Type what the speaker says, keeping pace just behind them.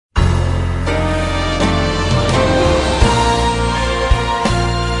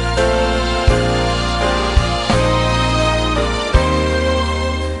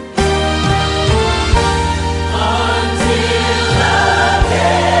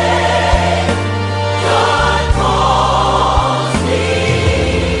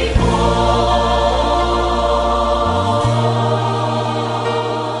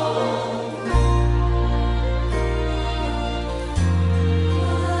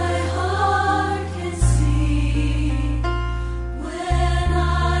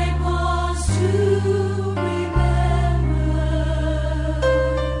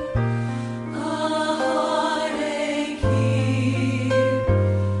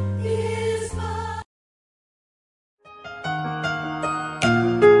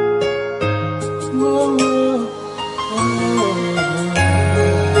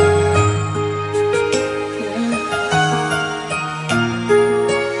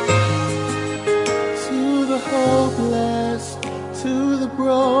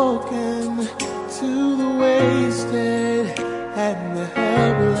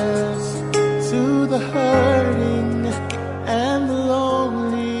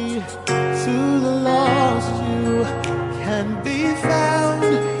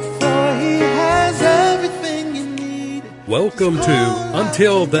Welcome to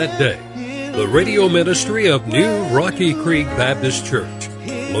Until That Day, the radio ministry of New Rocky Creek Baptist Church,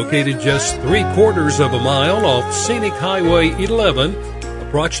 located just 3/4 of a mile off Scenic Highway 11,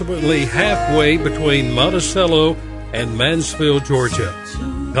 approximately halfway between Monticello and Mansfield, Georgia.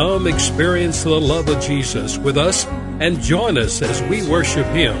 Come experience the love of Jesus with us and join us as we worship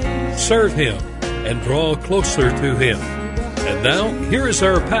Him, serve Him, and draw closer to Him. And now, here is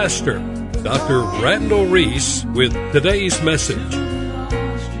our pastor, Dr. Randall Reese, with today's message.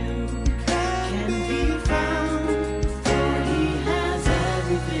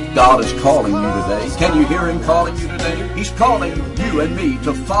 God is calling you today. Can you hear Him calling you today? He's calling you and me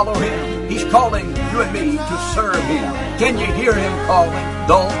to follow Him. He's calling you and me to serve Him. Can you hear Him calling?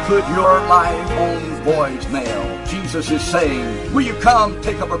 Don't put your life on voicemail. Jesus is saying, will you come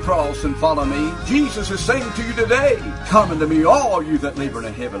take up a cross and follow me? Jesus is saying to you today, come unto me, all you that labor and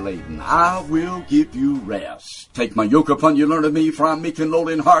are heavy laden. I will give you rest. Take my yoke upon you, learn of me, for I am meek and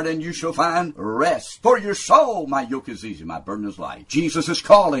lowly in heart, and you shall find rest. For your soul, my yoke is easy, my burden is light. Jesus is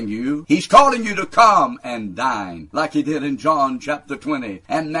calling you. He's calling you to come and dine, like He did in John chapter 20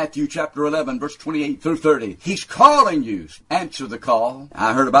 and Matthew chapter 11, verse 28 through 30. He's calling you. Answer the call.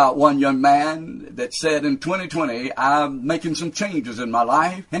 I heard about one young man that said in 2020, I'm making some changes in my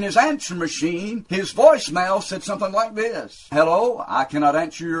life. And his answer machine, his voicemail said something like this. Hello, I cannot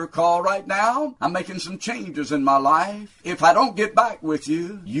answer your call right now. I'm making some changes in my life. If I don't get back with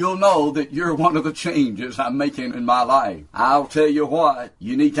you, you'll know that you're one of the changes I'm making in my life. I'll tell you what,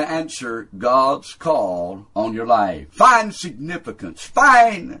 you need to answer God's call on your life. Find significance,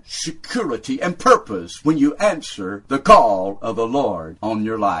 find security and purpose when you answer the call of the Lord on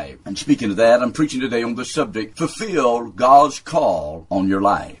your life. And speaking of that, I'm preaching today on the subject, fulfill God's call on your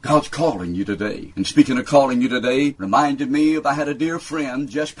life. God's calling you today. And speaking of calling you today, reminded me of I had a dear friend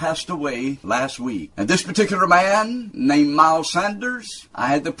just passed away last week. And this particular man named Miles Sanders, I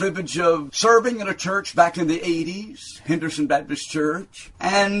had the privilege of serving in a church back in the 80s, Henderson Baptist Church.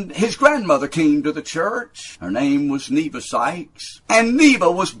 And his grandmother came to the church. Her name was Neva Sykes. And Neva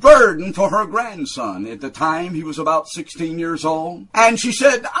was burdened for her grandson. At the time, he was about 16 years old. And she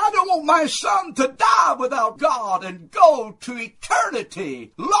said, I don't want my son to die without God and go to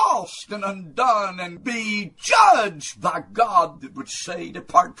eternity lost and undone and be judged by God that would say,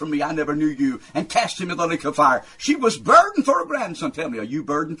 depart from me, I never knew you, and cast him in the lake of fire. She was burdened for her grandson. Tell me, are you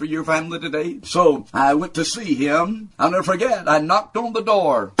burdened for your family today? So I went to see him. I'll never forget, I knocked on the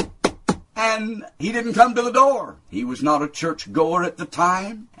door. And he didn't come to the door. He was not a church goer at the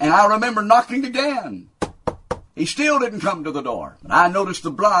time. And I remember knocking again. He still didn't come to the door. But I noticed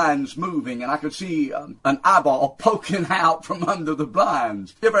the blinds moving, and I could see an eyeball poking out from under the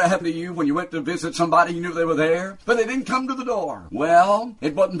blinds. Ever happened to you when you went to visit somebody, you knew they were there, but they didn't come to the door? Well,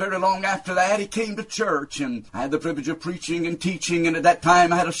 it wasn't very long after that he came to church, and I had the privilege of preaching and teaching, and at that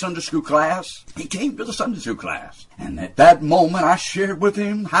time I had a Sunday school class. He came to the Sunday school class, and at that moment I shared with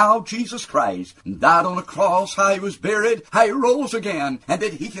him how Jesus Christ died on a cross, how He was buried, how He rose again, and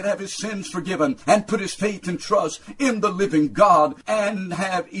that he could have his sins forgiven and put his faith and trust in the living God and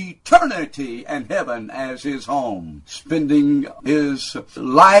have eternity and heaven as his home, spending his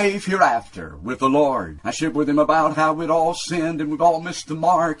life hereafter with the Lord. I shared with him about how we'd all sinned and we'd all missed the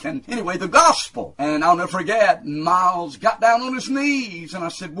mark, and anyway, the gospel. And I'll never forget, Miles got down on his knees, and I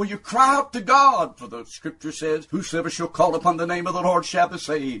said, will you cry out to God? For the scripture says, whosoever shall call upon the name of the Lord shall be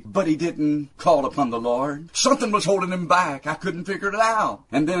saved. But he didn't call upon the Lord. Something was holding him back. I couldn't figure it out.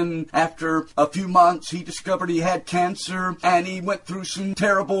 And then after a few months, he discovered he had cancer, and he went through some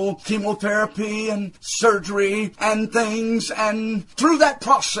terrible chemotherapy and surgery and things, and through that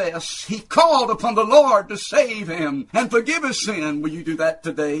process he called upon the Lord to save him and forgive his sin. Will you do that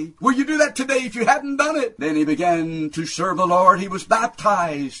today? Will you do that today if you hadn't done it? Then he began to serve the Lord. He was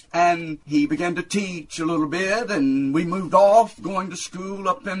baptized, and he began to teach a little bit, and we moved off going to school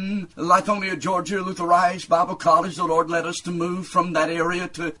up in Lithonia, Georgia, Luther Rice Bible College. The Lord led us to move from that area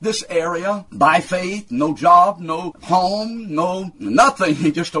to this area by faith. No job, no home, no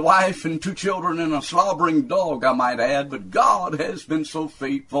nothing. Just a wife and 2 children and a slobbering dog, I might add. But God has been so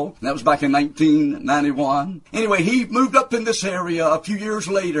faithful. That was back in 1991. Anyway, he moved up in this area a few years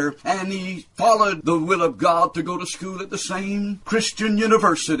later, and he followed the will of God to go to school at the same Christian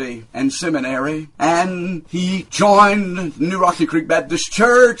university and seminary. And he joined New Rocky Creek Baptist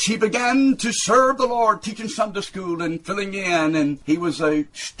Church. He began to serve the Lord, teaching Sunday school and filling in. And he was a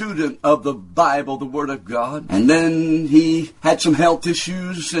student of the Bible, the Word of God. God. And then he had some health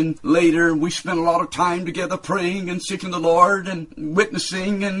issues, and later we spent a lot of time together praying and seeking the Lord and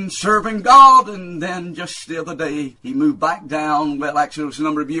witnessing and serving God. And then just the other day, he moved back down. Well, actually, it was a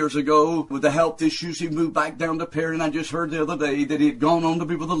number of years ago. With the health issues, he moved back down to Perry, and I just heard the other day that he had gone on to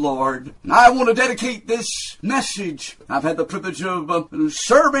be with the Lord. And I want to dedicate this message. I've had the privilege of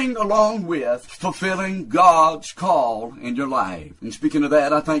serving along with fulfilling God's call in your life. And speaking of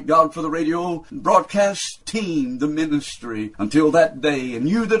that, I thank God for the radio broadcast team, the ministry, until that day. And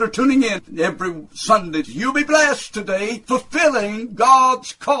you that are tuning in every Sunday, you'll be blessed today, fulfilling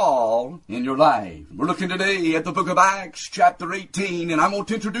God's call in your life. We're looking today at the book of Acts, chapter 18, and I want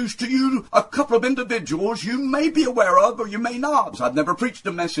to introduce to you a couple of individuals you may be aware of or you may not. I've never preached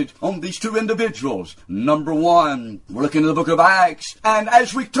a message on these two individuals. Number one, we're looking at the book of Acts, and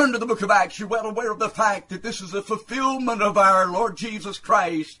as we turn to the book of Acts, you're well aware of the fact that this is a fulfillment of our Lord Jesus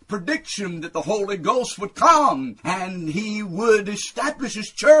Christ's prediction that the Holy Ghost would come and he would establish his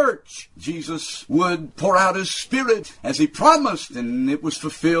church. Jesus would pour out his Spirit as he promised, and it was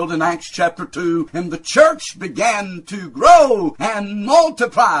fulfilled in Acts chapter 2, and the church began to grow and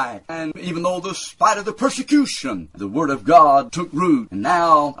multiply. And even though despite of the persecution, the Word of God took root. And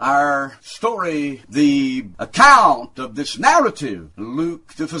now our story, the account of this narrative,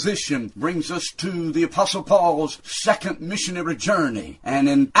 Luke the physician, brings us to the Apostle Paul's second missionary journey. And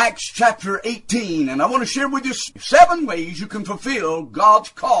in Acts chapter 18, and I want to share with you 7 ways you can fulfill God's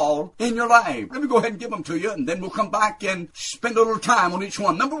call in your life. Let me go ahead and give them to you, and then we'll come back and spend a little time on each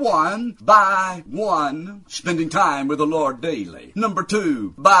one. Number 1, by 1, spending time with the Lord daily. Number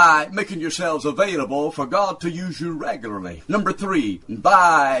 2, by making yourselves available for God to use you regularly. Number 3,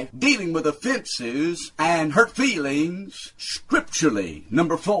 by dealing with offenses and hurt feelings scripturally.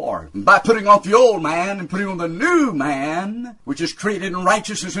 Number 4, by putting off the old man and putting on the new man, which is created in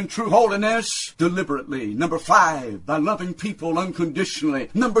righteousness and true holiness, deliberately. Number 5, by loving people unconditionally.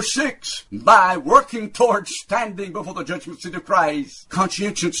 Number 6, by working towards standing before the judgment seat of Christ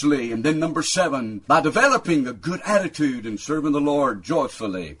conscientiously. And then number 7, by developing a good attitude and serving the Lord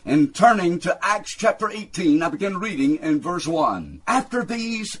joyfully. And turning to Acts chapter 18, I begin reading in verse 1. After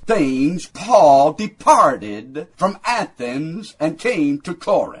these things, Paul departed from Athens and came to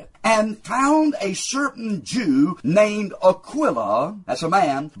Corinth, and found a certain Jew named Aquila, as a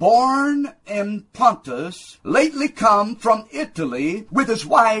man, born in Pontus, lately come from Italy, with his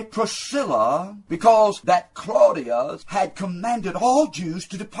wife Priscilla, because that Claudius had commanded all Jews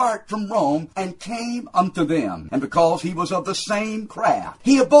to depart from Rome, and came unto them. And because he was of the same craft,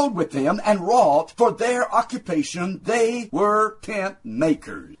 he abode with them, and wrought for their occupation. They were tent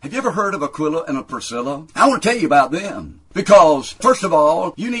makers. Have you ever heard of Aquila and Priscilla? I want to tell you about them. Because, first of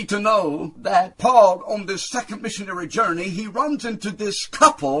all, you need to know that Paul, on this second missionary journey, he runs into this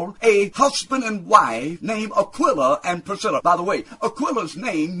couple, a husband and wife, named Aquila and Priscilla. By the way, Aquila's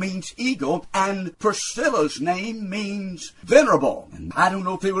name means eagle, and Priscilla's name means venerable. And I don't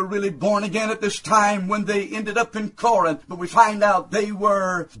know if they were really born again at this time when they ended up in Corinth, but we find out they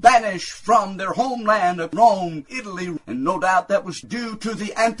were banished from their homeland of Rome, Italy, and no doubt that was due to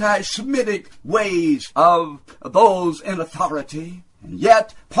the anti-Semitic ways of those in authority. And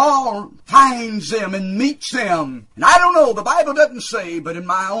yet, Paul finds them and meets them. And I don't know, the Bible doesn't say, but in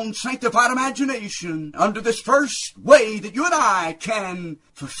my own sanctified imagination, under this first way that you and I can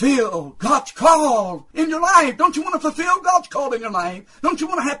fulfill God's call in your life. Don't you want to fulfill God's call in your life? Don't you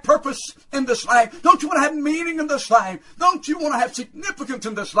want to have purpose in this life? Don't you want to have meaning in this life? Don't you want to have significance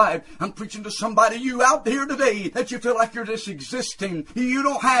in this life? I'm preaching to somebody, you out here today, that you feel like you're just existing. You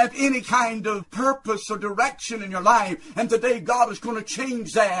don't have any kind of purpose or direction in your life. And today God is going to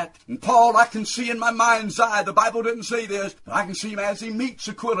change that. And Paul, I can see in my mind's eye, the Bible didn't say this, but I can see him as he meets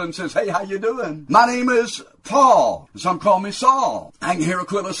Aquila and says, hey, how you doing? My name is Paul. Some call me Saul. I can hear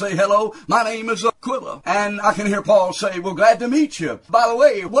Aquila say, hello, my name is Aquila. And I can hear Paul say, well, glad to meet you. By the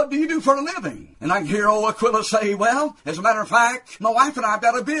way, what do you do for a living? And I can hear old Aquila say, well, as a matter of fact, my wife and I have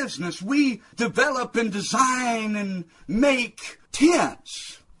got a business. We develop and design and make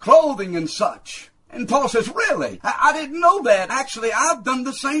tents, clothing and such. And Paul says, really? I didn't know that. Actually, I've done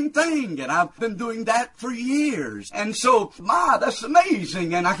the same thing, and I've been doing that for years. And so, that's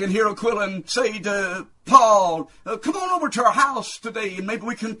amazing. And I can hear Aquila say to Paul, come on over to our house today, and maybe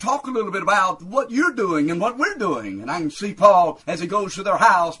we can talk a little bit about what you're doing and what we're doing. And I can see Paul as he goes to their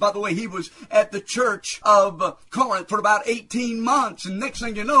house. By the way, he was at the church of Corinth for about 18 months. And next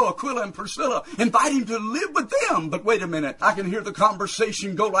thing you know, Aquila and Priscilla invite him to live with them. But wait a minute, I can hear the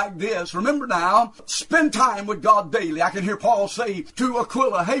conversation go like this. Remember now, spend time with God daily. I can hear Paul say to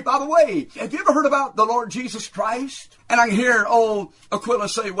Aquila, hey, by the way, have you ever heard about the Lord Jesus Christ? And I can hear old Aquila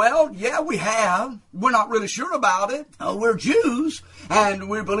say, well, yeah, we have. We're we're not really sure about it. We're Jews, and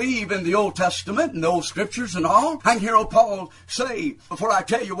we believe in the Old Testament and the Old Scriptures and all. I can hear old Paul say, before I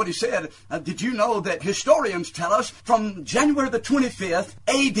tell you what he said, did you know that historians tell us from January the 25th,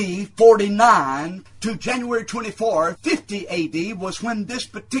 A.D. 49 to January 24, 50 A.D. was when this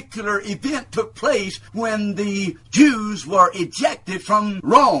particular event took place, when the Jews were ejected from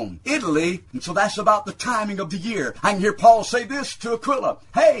Rome, Italy, and so that's about the timing of the year. I can hear Paul say this to Aquila,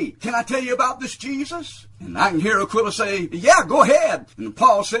 hey, can I tell you about this Jesus? And I can hear Aquila say, yeah, go ahead. And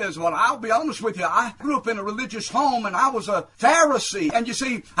Paul says, well, I'll be honest with you. I grew up in a religious home, and I was a Pharisee. And you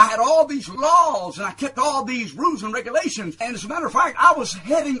see, I had all these laws, and I kept all these rules and regulations. And as a matter of fact, I was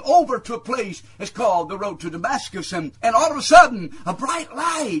heading over to a place that's called the road to Damascus. And all of a sudden, a bright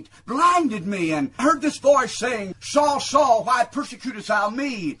light blinded me. And I heard this voice saying, Saul, Saul, why persecutest thou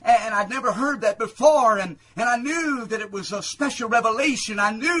me? And I'd never heard that before. And I knew that it was a special revelation. I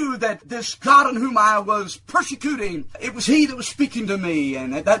knew that this God in whom I was persecuting, it was He that was speaking to me.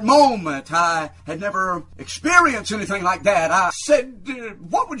 And at that moment, I had never experienced anything like that. I said,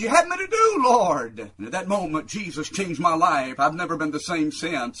 what would you have me to do, Lord? And at that moment, Jesus changed my life. I've never been the same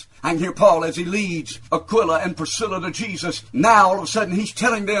since. I can hear Paul as he leads Aquila and Priscilla to Jesus. Now, all of a sudden, he's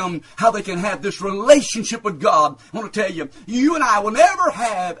telling them how they can have this relationship with God. I want to tell you, you and I will never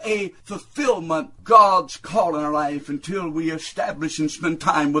have a fulfillment God's call in our life until we establish and spend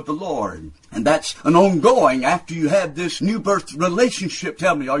time with the Lord. And that's an ongoing after you have this new birth relationship.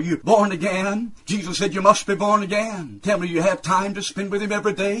 Tell me, are you born again? Jesus said you must be born again. Tell me, you have time to spend with Him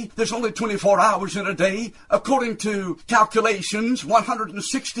every day? There's only 24 hours in a day. According to calculations,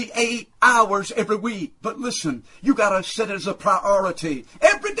 168 hours every week. But listen, you got to set it as a priority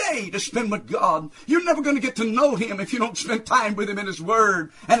every day to spend with God. You're never going to get to know Him if you don't spend time with Him in His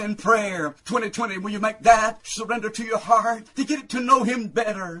Word and in prayer. 2020, will you make that surrender to your heart to get to know Him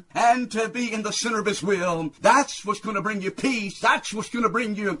better and to be in the center of His will? That's what's going to bring you peace. That's what's going to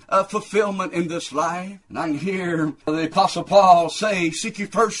bring you fulfillment in this life. And I can hear the Apostle Paul say, seek you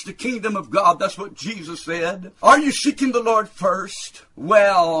first the kingdom of God. That's what Jesus said. Are you seeking the Lord first?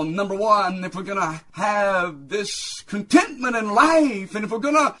 Well, number one, if we're going to have this contentment in life, and if we're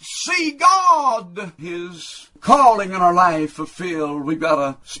going to see God, His calling in our life fulfilled, we've got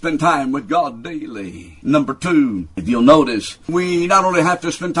to spend time with God daily. Number two, if you'll notice, we not only have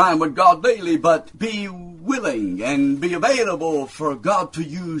to spend time with God daily, but be willing and be available for God to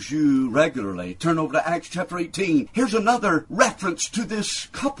use you regularly. Turn over to Acts chapter 18. Here's another reference to this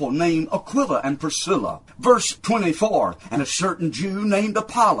couple named Aquila and Priscilla. Verse 24, and a certain Jew named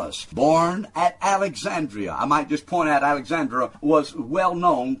Apollos, born at Alexandria. I might just point out Alexandria was well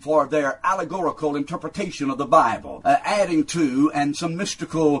known for their allegorical interpretation of the Bible, adding to and some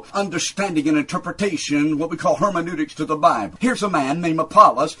mystical understanding and interpretation, what we call hermeneutics to the Bible. Here's a man named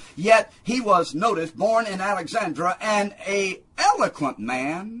Apollos, yet he was, notice, born in Alexandria and a eloquent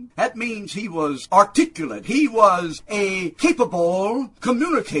man. That means he was articulate. He was a capable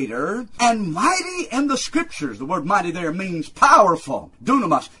communicator and mighty in the Scriptures. The word mighty there means powerful.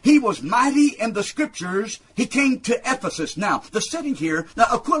 Dunamis. He was mighty in the Scriptures. He came to Ephesus. Now, the setting here, now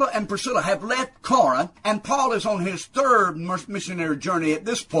Aquila and Priscilla have left Corinth, and Paul is on his third missionary journey at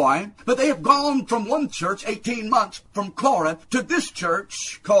this point, but they have gone from one church, 18 months, from Corinth to this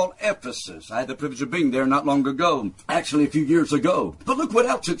church called Ephesus. I had the privilege of being there not long ago. Actually, a few years ago. But look what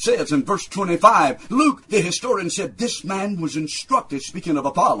else it says in verse 25. Luke, the historian, said, this man was instructed, speaking of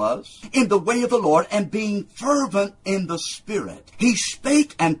Apollos, in the way of the Lord, and being fervent in the Spirit. He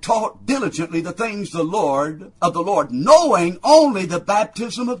spake and taught diligently the things of the Lord, knowing only the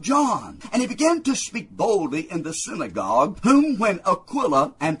baptism of John. And he began to speak boldly in the synagogue, whom when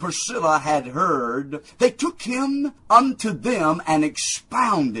Aquila and Priscilla had heard, they took him unto them and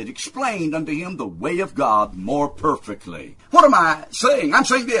explained unto him the way of God more perfectly. What am I saying? I'm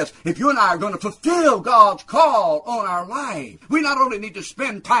saying this. If you and I are going to fulfill God's call on our life, we not only need to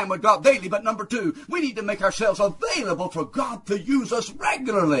spend time with God daily, but number two, we need to make ourselves available for God to use us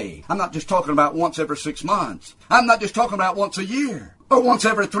regularly. I'm not just talking about once every 6 months. I'm not just talking about once a year, or once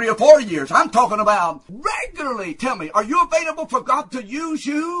every 3 or 4 years. I'm talking about regularly. Tell me, are you available for God to use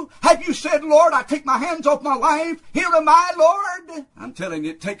you? Have you said, Lord, I take my hands off my life. Here am I, Lord. I'm telling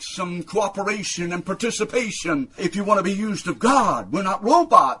you, it takes some cooperation and participation if you want to be used of God. We're not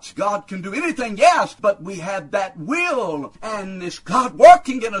robots. God can do anything, yes, but we have that will. And it's God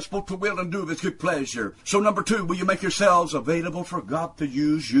working in us both to will and do of His good pleasure. So number two, will you make yourselves available for God to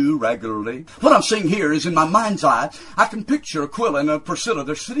use you regularly? What I'm saying here is in my mind's eye, I can picture Aquila and and Priscilla,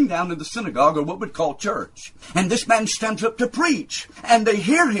 they're sitting down in the synagogue, or what we'd call church. And this man stands up to preach. And they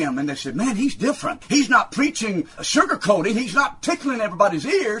hear him, and they said, man, he's different. He's not preaching sugarcoating. He's not tickling everybody's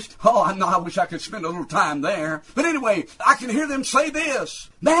ears. Oh, I know, I wish I could spend a little time there. But anyway, I can hear them say this.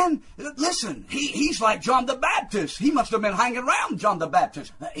 Man, listen, he's like John the Baptist. He must have been hanging around John the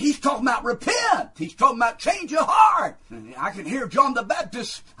Baptist. He's talking about repent. He's talking about change your heart. I can hear John the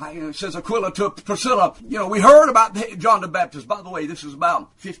Baptist, says Aquila to Priscilla. You know, we heard about John the Baptist. By the way, this is about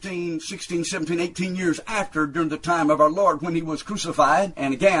 15, 16, 17, 18 years after, during the time of our Lord when he was crucified.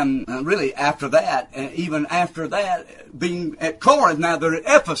 And again, really after that, even after that, being at Corinth, now they're at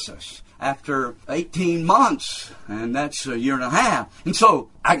Ephesus. After 18 months, and that's a year and a half. And so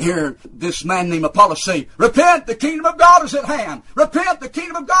I hear this man named Apollos say, repent, the kingdom of God is at hand. Repent, the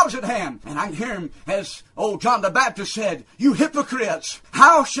kingdom of God is at hand. And I hear him, as old John the Baptist said, you hypocrites,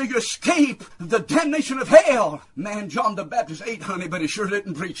 how shall you escape the damnation of hell? Man, John the Baptist ate honey, but he sure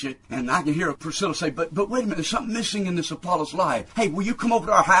didn't preach it. And I can hear Priscilla say, but wait a minute, there's something missing in this Apollos' life. Hey, will you come over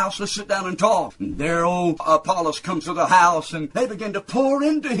to our house? Let's sit down and talk. And there old Apollos comes to the house, and they begin to pour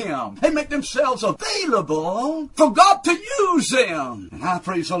into him. They make themselves available for God to use them. And I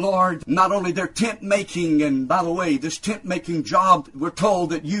praise the Lord, not only their tent making, and by the way, this tent making job, we're told,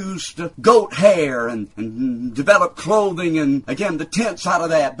 that used goat hair and developed clothing, and again, the tents out of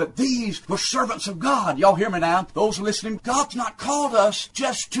that. But these were servants of God. Y'all hear me now? Those listening, God's not called us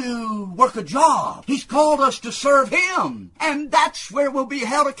just to work a job. He's called us to serve Him. And that's where we'll be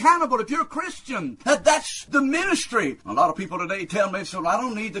held accountable if you're a Christian. That's the ministry. A lot of people today tell me, so I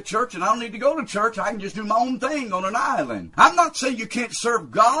don't need the church and I don't need to go to church. I can just do my own thing on an island. I'm not saying you can't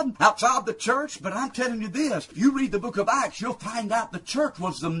serve God outside the church, but I'm telling you this. If you read the book of Acts, you'll find out the church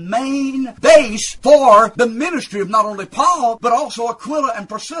was the main base for the ministry of not only Paul, but also Aquila and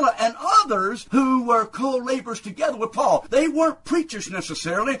Priscilla and others who were co-laborers together with Paul. They weren't preachers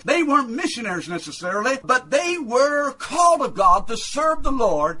necessarily. They weren't missionaries necessarily, but they were called of God to serve the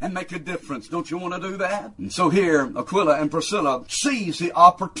Lord and make a difference. Don't you want to do that? And so here, Aquila and Priscilla seize the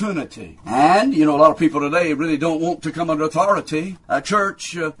opportunity. And, you know, a lot of people today really don't want to come under authority. A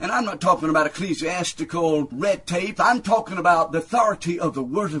church, and I'm not talking about ecclesiastical red tape. I'm talking about the authority of the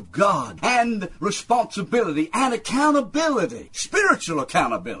Word of God and responsibility and accountability, spiritual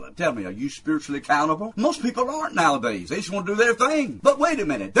accountability. Tell me, are you spiritually accountable? Most people aren't nowadays. They just want to do their thing. But wait a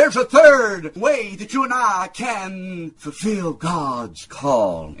minute. There's a third way that you and I can fulfill God's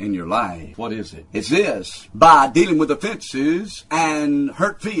call in your life. What is it? It's this: by dealing with offenses and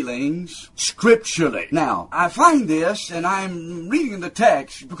hurt feelings scripturally. Now, I find this, and I'm reading the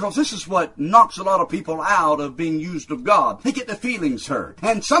text because this is what knocks a lot of people out of being used of God. They get their feelings hurt.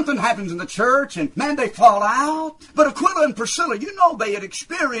 And something happens in the church, and man, they fall out. But Aquila and Priscilla, you know, they had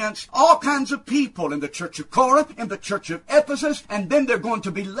experienced all kinds of people in the church of Corinth, in the church of Ephesus, and then they're going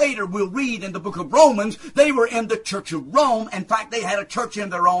to be later, we'll read in the book of Romans, they were in the church of Rome. In fact, they had a church in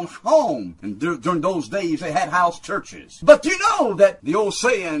their own home. And during those days, they had house churches. But you know that the old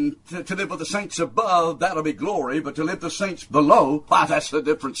saying, to live with the saints above, that'll be glory, but to live the saints below, why, that's a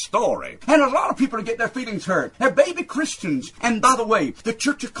different story. And a lot of people get their feelings hurt. They're baby Christians. And by the way, the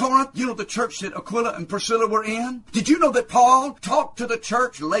church of Corinth, you know the church that Aquila and Priscilla were in? Did you know that Paul talked to the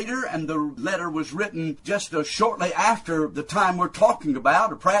church later, and the letter was written just shortly after the time we're talking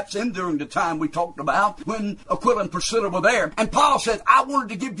about, or perhaps during the time we talked about, when Aquila and Priscilla were there. And Paul said, I wanted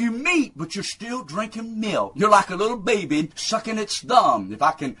to give you meat, but you're still drinking milk. You're like a little baby sucking its thumb, if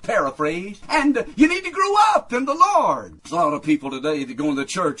I can paraphrase. And you need to grow up in the Lord. There's a lot of people today that go into the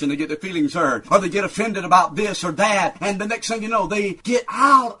church and they get their feelings hurt, or they get offended about this or that, and the next thing you know, they get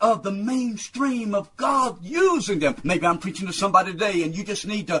out of the mainstream of God using them. Maybe I'm preaching to somebody today, and you just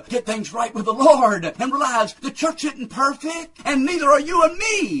need to get things right with the Lord and realize the church isn't perfect, and neither are you and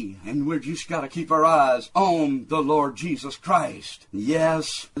me. And we've just got to keep our eyes on the Lord Jesus Christ.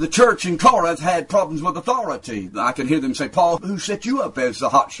 Yes, the church in Corinth had problems with authority. I can hear them say, Paul, who set you up as the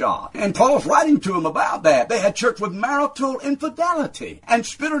hot shot? And Paul's writing to them about that. They had church with marital infidelity and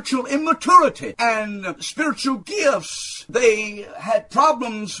spiritual immaturity and spiritual gifts. They had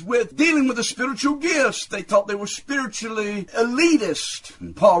problems with dealing with the spiritual gifts. They thought they were spiritually elitist.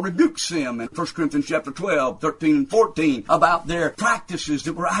 And Paul rebukes them in 1 Corinthians chapter 12, 13 and 14 about their practices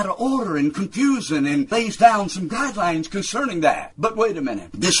that were out of order and confusing, and lays down some guidelines concerning that. But wait a minute.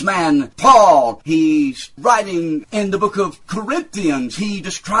 This man, Paul, he's writing in the book of Corinthians. He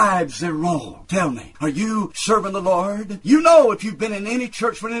describes their role. Tell me, are you serving the Lord? You know, if you've been in any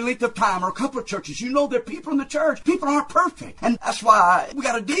church for any length of time, or a couple of churches, you know there are people in the church. People aren't perfect. And that's why we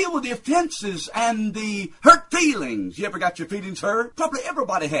got to deal with the offenses and the hurt hurt feelings. You ever got your feelings hurt? Probably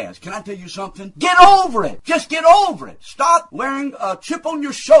everybody has. Can I tell you something? Get over it. Just get over it. Stop wearing a chip on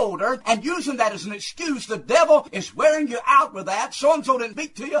your shoulder and using that as an excuse. The devil is wearing you out with that. So-and-so didn't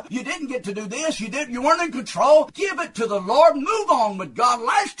speak to you. You didn't get to do this. You weren't in control. Give it to the Lord. Move on with God.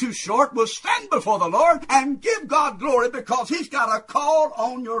 Life's too short. We'll stand before the Lord and give God glory because He's got a call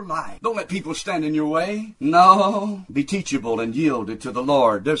on your life. Don't let people stand in your way. No. Be teachable and yielded to the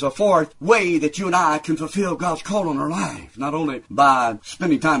Lord. There's a fourth way that you and I can fulfill God's call on our life. Not only by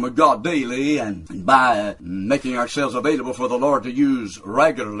spending time with God daily and by making ourselves available for the Lord to use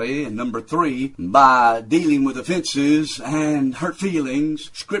regularly. And number 3, by dealing with offenses and hurt feelings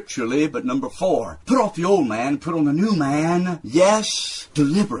scripturally. But number 4, put off the old man, put on the new man. Yes,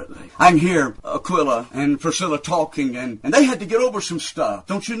 deliberately. I can hear Aquila and Priscilla talking, and they had to get over some stuff.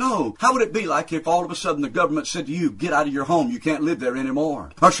 Don't you know? How would it be like if all of a sudden the government said to you, get out of your home, you can't live there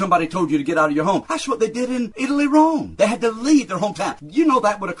anymore? Or somebody told you to get out of your home. That's what they did in Italy, Rome. They had to leave their hometown. You know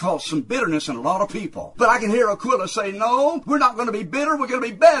that would have caused some bitterness in a lot of people. But I can hear Aquila say, no, we're not going to be bitter, we're going to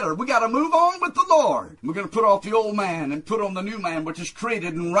be better. We got to move on with the Lord. We're going to put off the old man and put on the new man, which is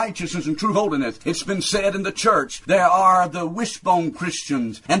created in righteousness and true holiness. It's been said in the church, there are the wishbone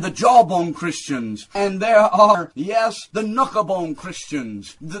Christians and the jawbone Christians, and there are, yes, the knucklebone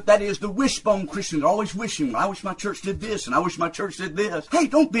Christians. That is, the wishbone Christians are always wishing, I wish my church did this, and I wish my church did this. Hey,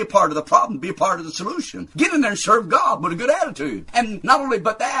 don't be a part of the problem, be a part of the solution. Get in there and serve God with a good attitude. And not only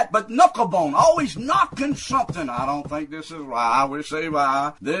but that, but knucklebone, always knocking something. I don't think this is right. I wish they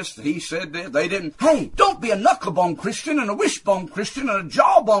were. This, he said this, they didn't. Hey, don't be a knucklebone Christian and a wishbone Christian and a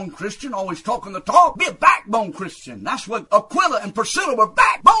jawbone Christian, always talking the talk. Be a backbone Christian. That's what Aquila and Priscilla were,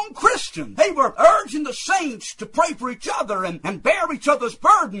 backbone Christians. They were urging the saints to pray for each other and bear each other's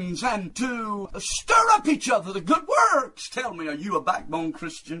burdens and to stir up each other, the good works. Tell me, are you a backbone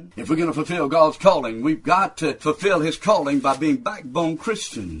Christian? If we're going to fulfill God's calling, we've got to fulfill His calling by being backbone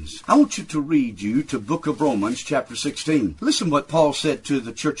Christians. I want you to read you to book of Romans chapter 16. Listen what Paul said to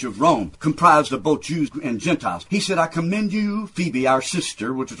the church of Rome, comprised of both Jews and Gentiles. He said, I commend you, Phoebe, our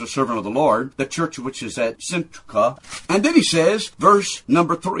sister, which is a servant of the Lord, the church which is at Syntyche. And then he says, verse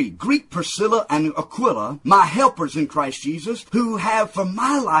number 3, greet Priscilla and Aquila, my helpers in Christ Jesus, who have for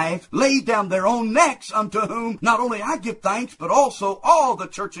my life laid down their own necks, unto whom not only I give thanks, but also all the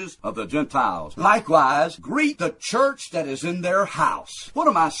churches of the Gentiles. Likewise, greet the church that is in their house. What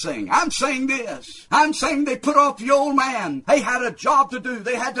am I saying? I'm saying this. I'm saying they put off the old man. They had a job to do.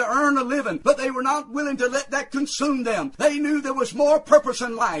 They had to earn a living, but they were not willing to let that consume them. They knew there was more purpose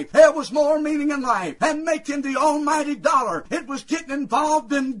in life. There was more meaning in life than making the almighty dollar. It was getting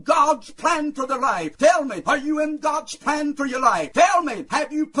involved in God's plan for their life. Tell me, are you in God's plan for your life? Tell me,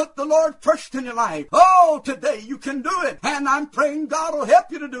 have you put the Lord first in your life? Oh, today you can do it, and I'm praying God will help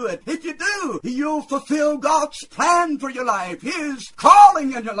you to do it. If you do, you'll fulfill God's plan for your life, His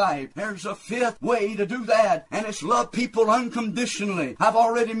calling in your life. There's a fifth way to do that, and it's love people unconditionally. I've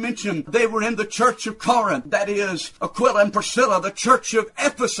already mentioned they were in the church of Corinth, that is Aquila and Priscilla, the church of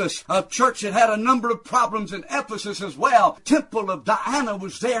Ephesus, a church that had a number of problems in Ephesus as well. Temple of Diana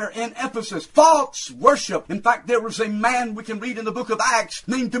was there in Ephesus. False worship. In fact, there was a man we can read in the book of Acts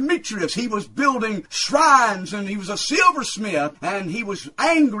named Demetrius. He was building shrines, and he was a silversmith, and he was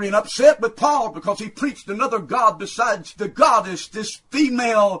angry and upset with Paul because he preached another god besides the goddess, this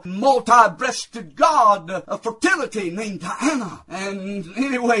female multi-breasted god of fertility named Diana. And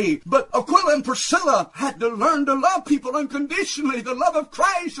anyway, but Aquila and Priscilla had to learn to love people unconditionally, the love of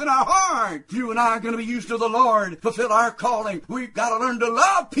Christ in our heart. You and I are going to be used to the Lord, fulfill our calling. We've got to learn to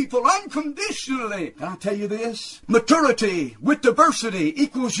love people unconditionally. Can I tell you this? Maturity with diversity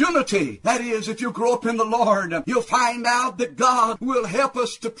equals unity. That is, if you grow up in the Lord, you'll find out that God will help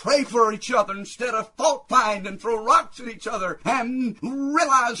us to pray for each other instead of fault find and throw rocks at each other, and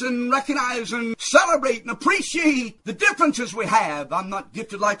realize and recognize and celebrate and appreciate the differences we have. I'm not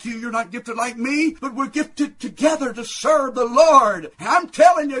gifted like you, you're not gifted like me, but we're gifted together to serve the Lord. And I'm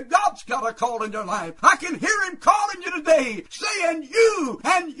telling you, God's got a call in your life. I can hear Him calling you today, saying, you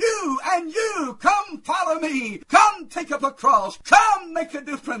and you and you, come follow me. Come take up a cross. Come make a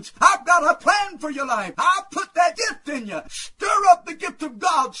difference. I've got a plan for your life. I'll put that gift in you. Stir up the gift of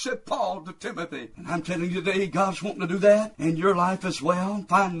God, said Paul to Timothy. And I'm telling you today, God's wanting to do that in your life as well.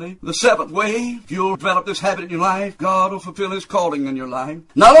 Finally, the seventh way, if you'll develop this habit in your life, God will fulfill His calling in your life.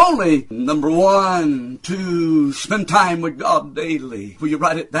 Not only, number 1, to spend time with God daily. Will you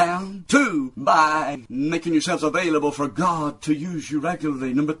write it down? 2, by making yourselves available for God to use you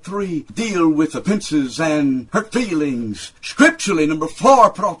regularly. Number 3, deal with offenses and hurt feelings scripturally. Number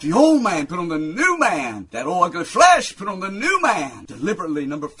 4, put off the old man, put on the new man. That old ugly flesh, put on the new man. Deliver deliberately.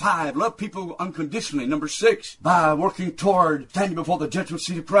 Number 5, love people unconditionally. Number 6, by working toward standing before the judgment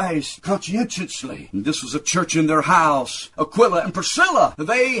seat of Christ conscientiously. And this was a church in their house. Aquila and Priscilla,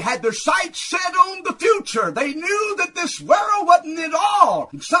 they had their sights set on the future. They knew that this world wasn't it all.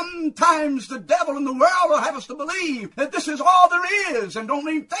 And sometimes the devil and the world will have us to believe that this is all there is and don't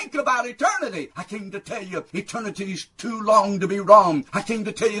even think about eternity. I came to tell you, eternity is too long to be wrong. I came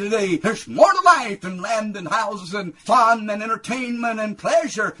to tell you today, there's more to life than land and houses and fun and entertainment and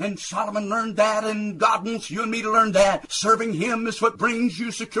pleasure. And Solomon learned that, and God wants you and me to learn that. Serving Him is what brings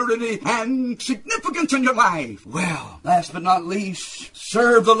you security and significance in your life. Well, last but not least,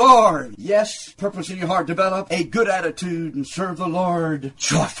 serve the Lord. Yes, purpose in your heart. Develop a good attitude and serve the Lord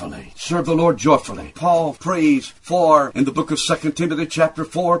joyfully. Serve the Lord joyfully. Paul prays for, in the book of 2 Timothy chapter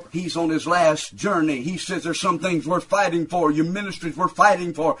 4, he's on his last journey. He says there's some things worth fighting for. Your ministries worth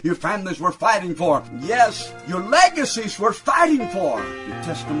fighting for. Your families worth fighting for. Yes, your legacies worth fighting for. Your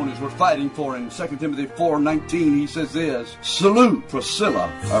testimonies worth fighting for. In 2 Timothy 4:19, he says this, salute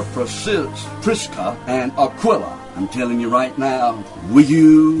Priscilla, or Prisca, and Aquila. I'm telling you right now, will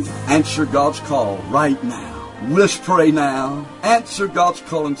you answer God's call right now? Let's pray now. Answer God's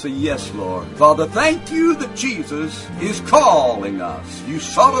call and say, yes, Lord. Father, thank you that Jesus is calling us. You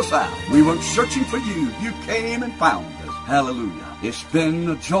sought us out. We weren't searching for you. You came and found us. Hallelujah. It's been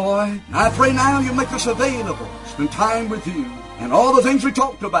a joy. I pray now you'll make us available. Spend time with you and all the things we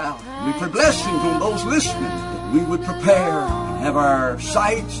talked about. We pray blessings on those listening, that we would prepare and have our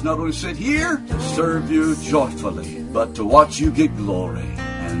sights not only sit here to serve you joyfully, but to watch you get glory.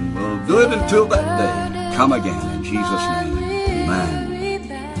 And we'll do it until that day. Come again in Jesus' name. Amen.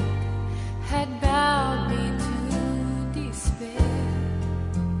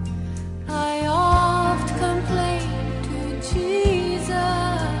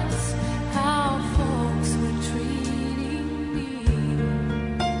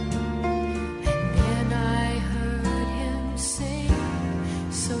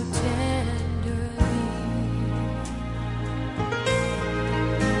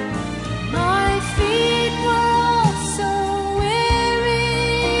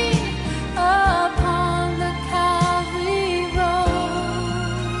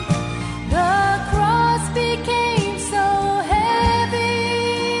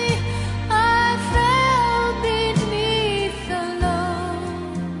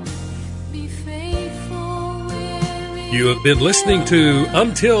 You have been listening to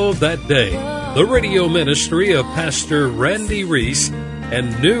Until That Day, the radio ministry of Pastor Randy Reese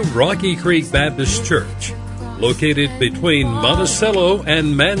and New Rocky Creek Baptist Church, located between Monticello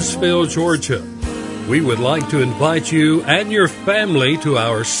and Mansfield, Georgia. We would like to invite you and your family to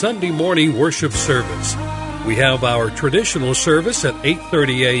our Sunday morning worship service. We have our traditional service at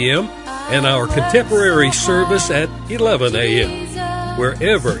 8:30 a.m. and our contemporary service at 11 a.m.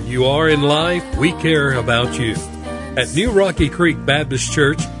 Wherever you are in life, we care about you. At New Rocky Creek Baptist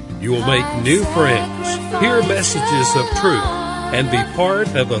Church, you will make new friends, hear messages of truth, and be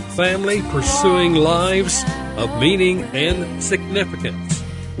part of a family pursuing lives of meaning and significance.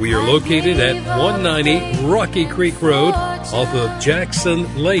 We are located at 190 Rocky Creek Road off of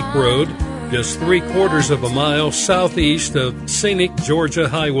Jackson Lake Road, just 3/4 of a mile southeast of scenic Georgia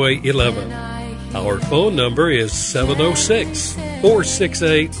Highway 11. Our phone number is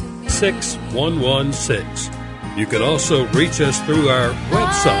 706-468-6116. You can also reach us through our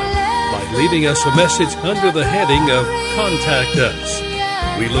website by leaving us a message under the heading of Contact Us.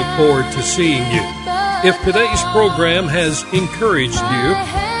 We look forward to seeing you. If today's program has encouraged you,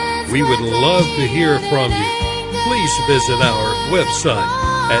 we would love to hear from you. Please visit our website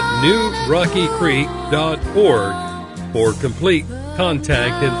at newrockycreek.org for complete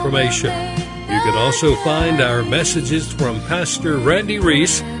contact information. You can also find our messages from Pastor Randy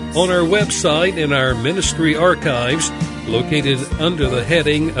Reese on our website in our ministry archives, located under the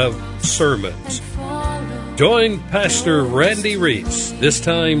heading of Sermons. Join Pastor Randy Reese this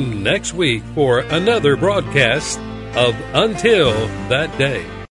time next week for another broadcast of Until That Day.